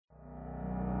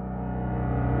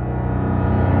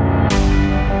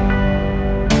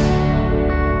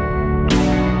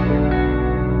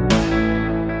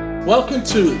Welcome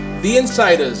to The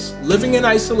Insiders, Living in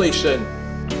Isolation.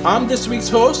 I'm this week's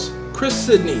host, Chris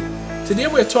Sidney. Today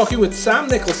we're talking with Sam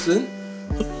Nicholson,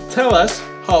 who will tell us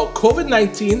how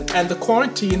COVID-19 and the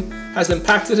quarantine has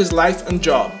impacted his life and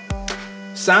job.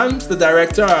 Sam's the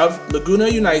director of Laguna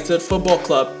United Football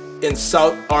Club in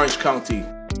South Orange County.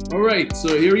 All right,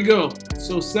 so here we go.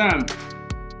 So Sam,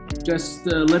 just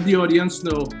let the audience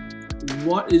know,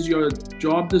 what is your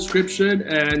job description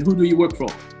and who do you work for?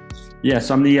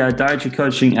 Yes, I'm the director of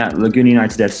coaching at Laguna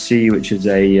United FC, which is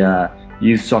a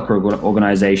youth soccer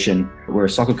organization. We're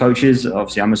soccer coaches.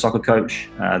 Obviously, I'm a soccer coach.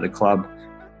 The club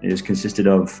is consisted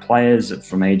of players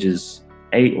from ages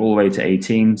 8 all the way to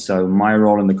 18. So my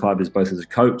role in the club is both as a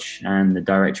coach and the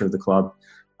director of the club,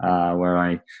 where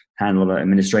I handle the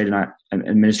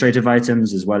administrative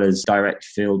items as well as direct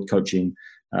field coaching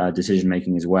decision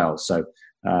making as well. So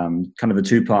kind of a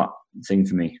two-part thing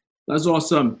for me. That's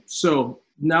awesome. So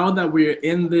now that we're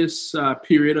in this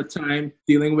period of time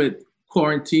dealing with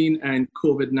quarantine and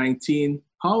COVID-19,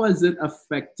 how has it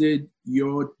affected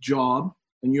your job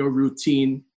and your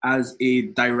routine as a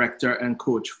director and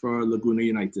coach for Laguna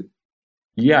United?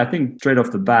 Yeah, I think straight off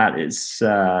the bat, it's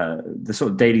the sort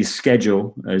of daily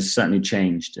schedule has certainly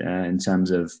changed in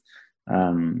terms of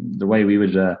the way we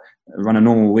would run a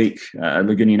normal week. At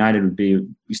Laguna United would be,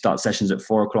 we start sessions at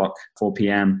 4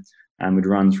 p.m. and would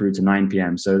run through to 9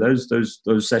 p.m. So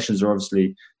those sessions are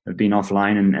obviously have been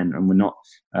offline and we're not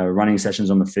running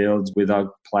sessions on the field with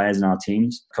our players and our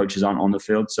teams. Coaches aren't on the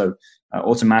field. So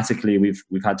automatically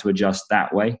we've had to adjust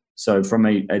that way. So from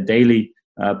a daily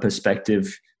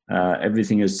perspective,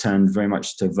 everything has turned very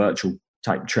much to virtual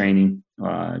type training,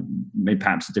 maybe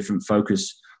perhaps a different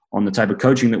focus on the type of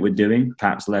coaching that we're doing,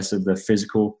 perhaps less of the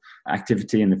physical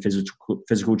activity and the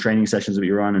physical training sessions that we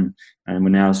run. And we're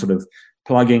now sort of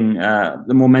plugging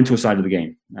the more mental side of the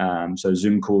game. So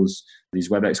Zoom calls, these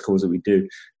WebEx calls that we do,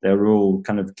 they're all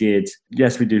kind of geared.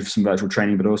 Yes, we do some virtual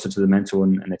training, but also to the mental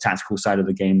and the tactical side of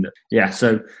the game.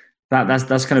 So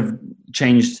that's kind of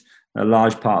changed a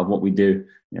large part of what we do.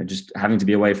 Just having to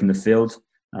be away from the field.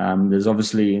 There's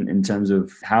obviously, in terms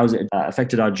of how has it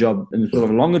affected our job in the sort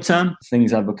of longer term,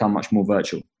 things have become much more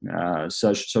virtual.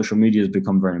 Social media has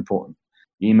become very important.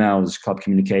 Emails, club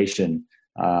communication,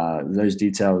 those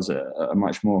details are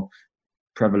much more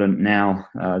prevalent now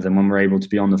than when we're able to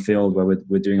be on the field, where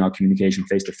we're doing our communication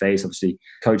face to face. Obviously,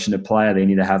 coaching a player, they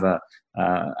need to have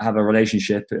a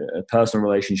relationship, a personal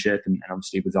relationship, and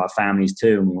obviously with our families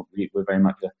too. And we're very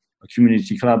much a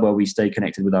community club where we stay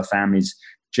connected with our families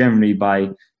generally by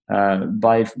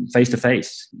face to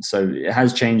face. So it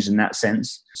has changed in that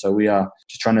sense. So we are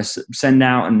just trying to send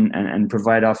out and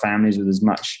provide our families with as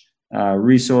much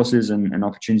resources and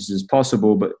opportunities as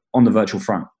possible, but on the virtual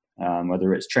front,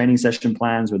 whether it's training session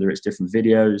plans, whether it's different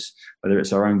videos, whether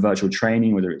it's our own virtual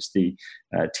training, whether it's the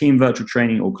team virtual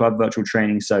training or club virtual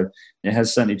training. So it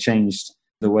has certainly changed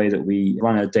the way that we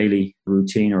run a daily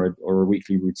routine or a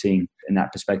weekly routine in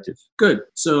that perspective. Good.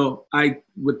 So I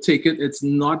would take it it's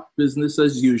not business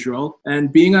as usual.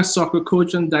 And being a soccer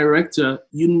coach and director,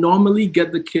 you normally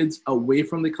get the kids away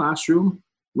from the classroom,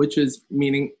 which is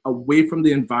meaning away from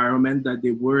the environment that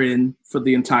they were in for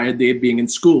the entire day being in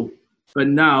school. But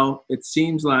now it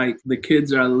seems like the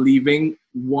kids are leaving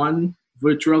one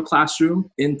virtual classroom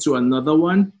into another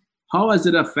one. How has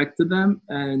it affected them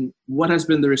and what has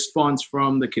been the response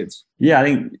from the kids? Yeah, I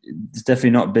think it's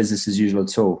definitely not business as usual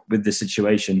at all with this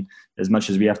situation. As much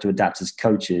as we have to adapt as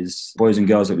coaches, boys and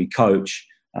girls that we coach,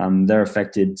 they're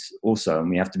affected also. And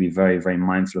we have to be very, very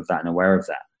mindful of that and aware of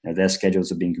that. Their schedules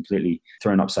have been completely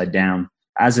thrown upside down,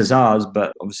 as is ours,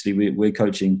 but obviously we're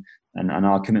coaching and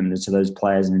our commitment is to those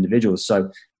players and individuals.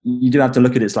 So you do have to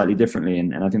look at it slightly differently.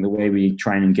 And I think the way we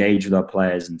try and engage with our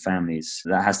players and families,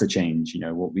 that has to change.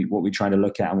 What we try to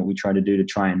look at and what we try to do to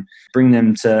try and bring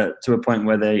them to a point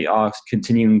where they are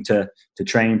continuing to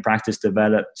train, practice,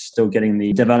 develop, still getting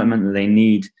the development that they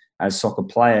need as soccer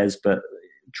players, but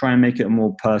try and make it a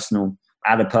more personal,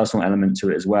 add a personal element to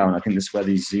it as well. And I think this is where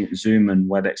these Zoom and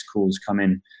WebEx calls come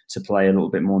in to play a little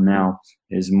bit more now,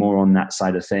 is more on that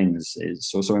side of things.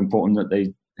 It's also important that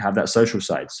they have that social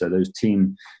side. So those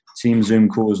team Zoom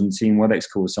calls and team WebEx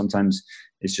calls, sometimes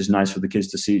it's just nice for the kids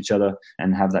to see each other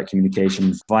and have that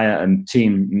communication via a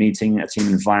team meeting, a team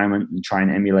environment, and try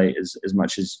and emulate as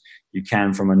much as you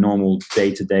can from a normal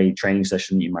day-to-day training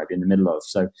session that you might be in the middle of.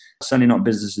 So certainly not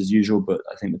business as usual, but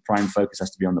I think the prime focus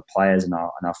has to be on the players and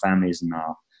our families and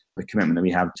the commitment that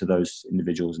we have to those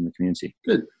individuals in the community.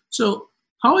 Good. So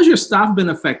how has your staff been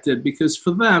affected? Because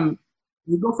for them,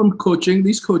 you go from coaching,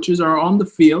 these coaches are on the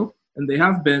field and they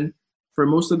have been for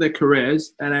most of their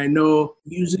careers. And I know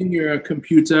using your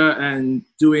computer and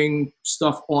doing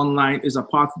stuff online is a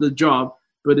part of the job,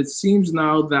 but it seems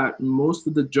now that most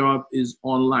of the job is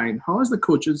online. How has the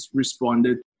coaches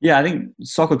responded? Yeah, I think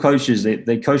soccer coaches,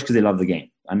 they coach because they love the game.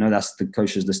 I know that's the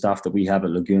coaches, the staff that we have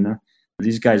at Laguna.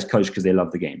 These guys coach because they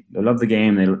love the game. They love the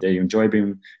game. They enjoy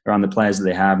being around the players that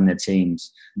they have in their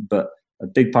teams. But a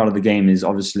big part of the game is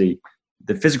obviously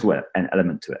the physical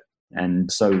element to it.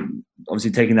 And so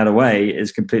obviously taking that away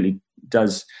is completely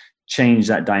does change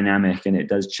that dynamic, and it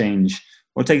does change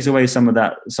or takes away some of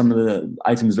the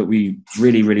items that we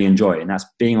really, really enjoy. And that's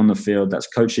being on the field, that's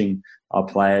coaching our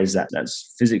players,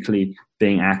 that's physically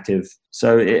being active.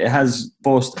 So it has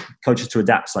forced coaches to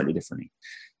adapt slightly differently.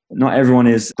 Not everyone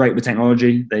is great with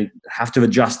technology. They have to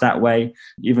adjust that way.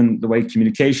 Even the way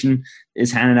communication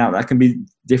is handed out, that can be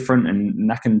different, and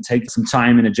that can take some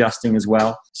time in adjusting as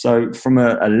well. So from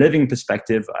a living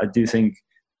perspective, I do think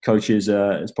coaches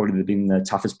has probably been the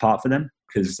toughest part for them,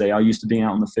 because they are used to being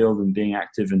out on the field and being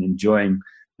active and enjoying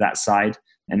that side,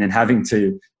 and then having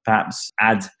to perhaps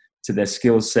add to their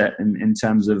skill set in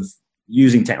terms of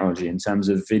using technology, in terms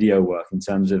of video work, in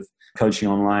terms of coaching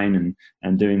online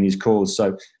and doing these calls. So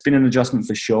it's been an adjustment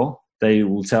for sure. They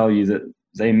will tell you that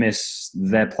they miss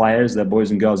their players, their boys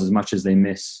and girls, as much as they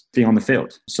miss being on the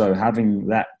field. So having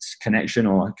that connection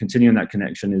or continuing that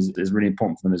connection is really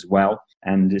important for them as well.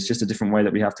 And it's just a different way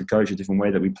that we have to coach, a different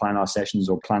way that we plan our sessions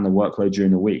or plan the workload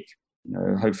during the week.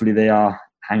 Hopefully they are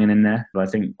hanging in there. But I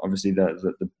think obviously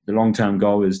the long-term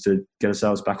goal is to get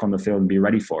ourselves back on the field and be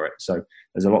ready for it. So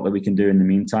there's a lot that we can do in the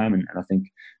meantime. And I think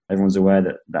everyone's aware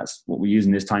that that's what we're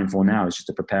using this time for now, is just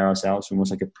to prepare ourselves for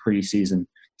almost like a pre-season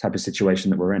type of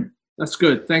situation that we're in. That's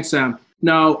good. Thanks, Sam.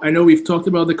 Now, I know we've talked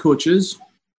about the coaches.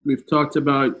 We've talked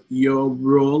about your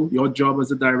role, your job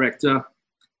as a director.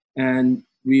 And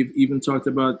we've even talked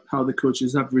about how the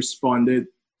coaches have responded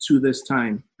to this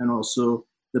time, and also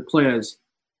the players.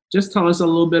 Just tell us a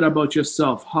little bit about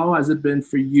yourself. How has it been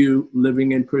for you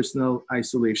living in personal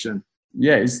isolation?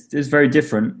 Yeah, it's very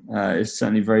different. It's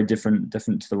certainly very different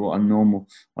to what a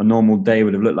normal day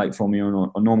would have looked like for me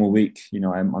on a normal week.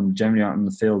 I'm generally out in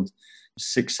the field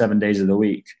 6-7 days of the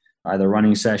week, either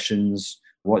running sessions,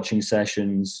 watching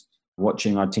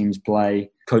our teams play,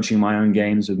 coaching my own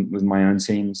games with my own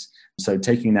teams. So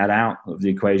taking that out of the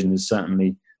equation has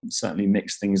certainly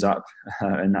mixed things up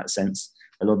in that sense.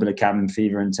 A little bit of cabin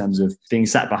fever in terms of being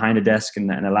sat behind a desk and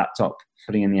a laptop,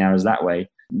 putting in the hours that way.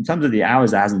 In terms of the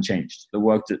hours, that hasn't changed. The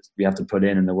work that we have to put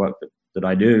in and the work that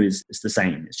I do is the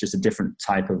same. It's just a different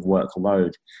type of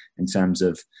workload in terms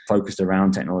of focused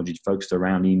around technology, focused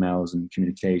around emails and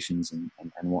communications and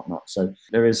whatnot. So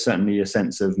there is certainly a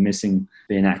sense of missing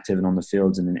being active and on the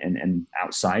fields and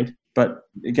outside. But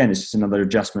again, it's just another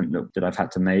adjustment that I've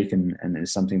had to make, and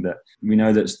it's something that we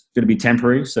know that's going to be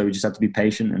temporary. So we just have to be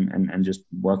patient and just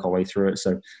work our way through it.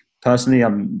 So personally,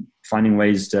 I'm finding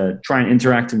ways to try and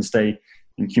interact and stay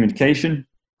in communication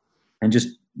and just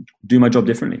do my job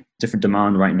differently. Different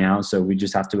demand right now. So we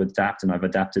just have to adapt, and I've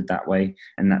adapted that way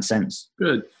in that sense.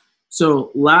 Good.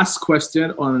 So last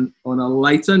question on a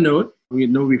lighter note. We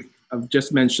know I've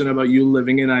just mentioned about you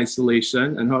living in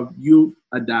isolation and how you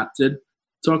adapted.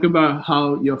 Talk about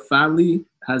how your family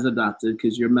has adapted,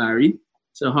 because you're married.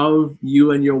 So how have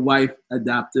you and your wife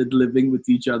adapted living with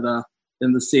each other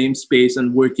in the same space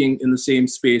and working in the same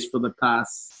space for the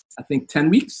past, I think,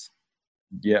 10 weeks?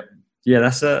 Yeah,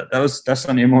 that's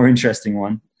certainly a more interesting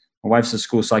one. My wife's a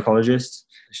school psychologist.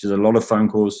 She does a lot of phone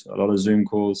calls, a lot of Zoom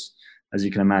calls, as you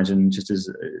can imagine, just as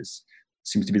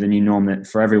seems to be the new norm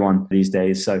for everyone these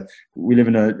days. So we live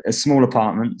in a small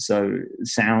apartment, so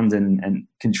sound and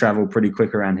can travel pretty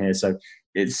quick around here. So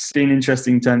it's been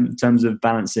interesting in terms of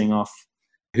balancing off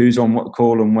who's on what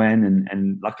call and when,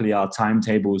 and luckily our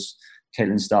timetables,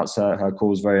 Caitlin starts her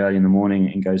calls very early in the morning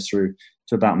and goes through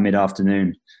to about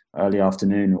mid-afternoon, early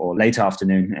afternoon or late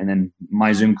afternoon, and then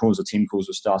my Zoom calls or team calls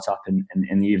will start up in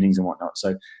the evenings and whatnot.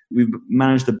 So we've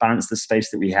managed to balance the space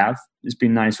that we have. It's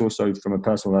been nice also from a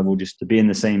personal level just to be in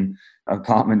the same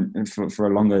apartment for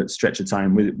a longer stretch of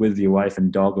time with your wife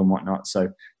and dog and whatnot. So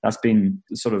that's been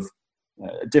sort of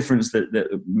a difference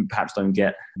that we perhaps don't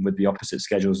get with the opposite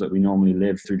schedules that we normally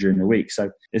live through during the week.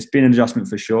 So it's been an adjustment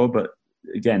for sure. But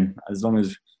again, as long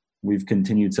as we've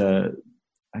continued to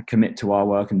commit to our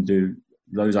work and do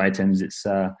those items, it's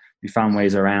we found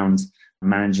ways around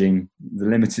managing the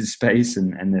limited space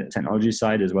and the technology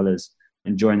side, as well as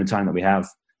enjoying the time that we have,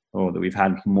 or that we've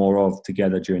had more of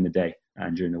together during the day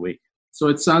and during the week. So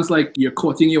it sounds like you're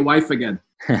courting your wife again.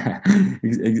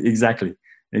 Exactly.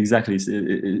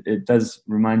 It does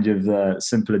remind you of the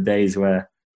simpler days when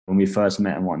we first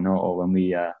met and whatnot, or when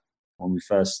we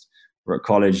first were at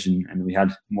college and we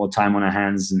had more time on our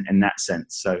hands in that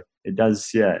sense. So it does,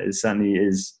 it certainly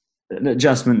is an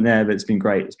adjustment there, but it's been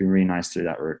great. It's been really nice through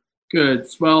that route. Good.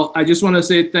 Well, I just want to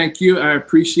say thank you. I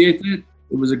appreciate it.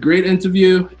 It was a great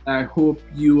interview. I hope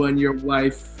you and your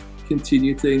wife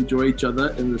continue to enjoy each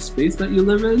other in the space that you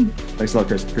live in. Thanks a lot,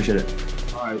 Chris. Appreciate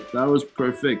it. All right. That was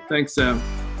perfect. Thanks, Sam.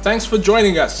 Thanks for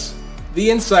joining us. The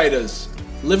Insiders,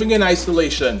 Living in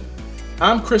Isolation.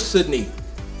 I'm Chris Sidney.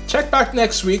 Check back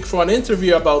next week for an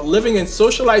interview about living in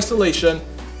social isolation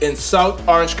in South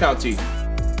Orange County.